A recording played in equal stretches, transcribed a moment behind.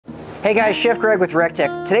Hey guys, Chef Greg with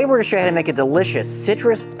recteq. Today we're going to show you how to make a delicious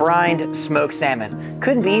citrus brined smoked salmon.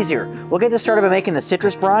 Couldn't be easier. We'll get this started by making the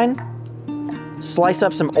citrus brine. Slice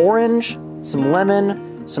up some orange, some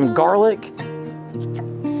lemon, some garlic.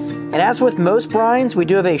 And as with most brines, we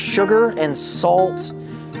do have a sugar and salt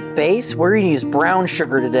base. We're going to use brown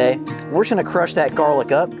sugar today. We're just going to crush that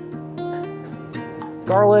garlic up.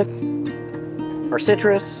 Garlic, our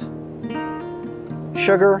citrus,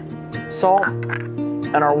 sugar, salt,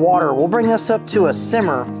 and our water. We'll bring this up to a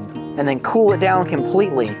simmer and then cool it down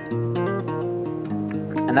completely.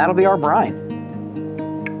 And that'll be our brine.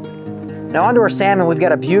 Now onto our salmon. We've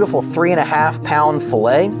got a beautiful 3.5 pound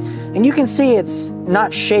fillet. And you can see it's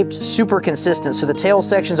not shaped super consistent, so the tail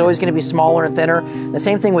section is always going to be smaller and thinner. The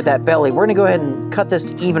same thing with that belly. We're going to go ahead and cut this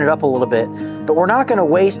to even it up a little bit. But we're not going to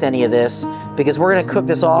waste any of this because we're going to cook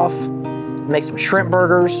this off, make some shrimp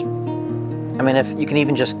burgers. I mean, if you can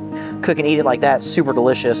even just cook and eat it like that, super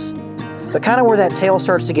delicious. But kind of where that tail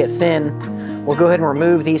starts to get thin, we'll go ahead and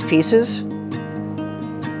remove these pieces.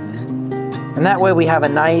 And that way we have a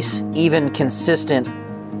nice, even, consistent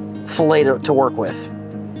fillet to work with.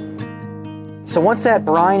 So once that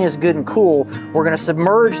brine is good and cool, we're going to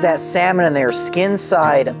submerge that salmon in there skin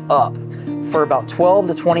side up for about 12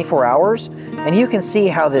 to 24 hours. And you can see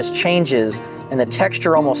how this changes and the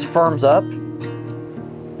texture almost firms up.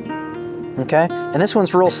 Okay, and this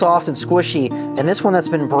one's real soft and squishy, and this one that's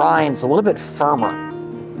been brined is a little bit firmer.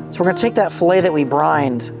 So we're going to take that fillet that we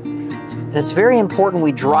brined, and it's very important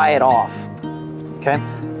we dry it off. Okay,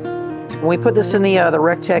 when we put this in the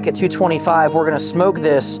recteq at 225, we're going to smoke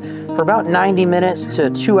this for about 90 minutes to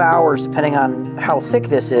 2 hours, depending on how thick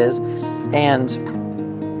this is. And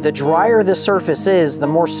the drier the surface is, the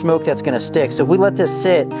more smoke that's going to stick. So if we let this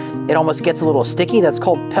sit, it almost gets a little sticky. That's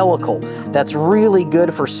called pellicle. That's really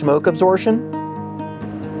good for smoke absorption.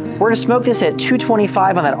 We're going to smoke this at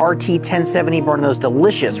 225 on that RT 1070, burning those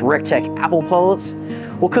delicious recteq apple pellets.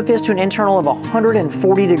 We'll cook this to an internal of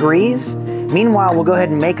 140 degrees. Meanwhile, we'll go ahead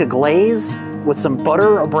and make a glaze with some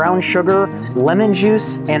butter, brown sugar, lemon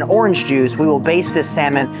juice, and orange juice. We will baste this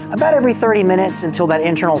salmon about every 30 minutes until that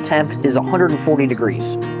internal temp is 140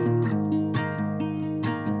 degrees.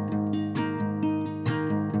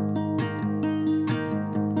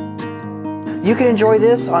 You can enjoy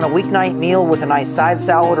this on a weeknight meal with a nice side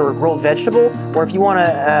salad or a grilled vegetable, or if you want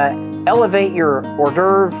to elevate your hors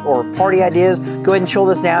d'oeuvre or party ideas, go ahead and chill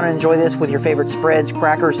this down and enjoy this with your favorite spreads,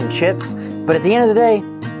 crackers, and chips. But at the end of the day,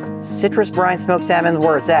 citrus brined smoked salmon,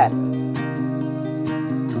 where it's at.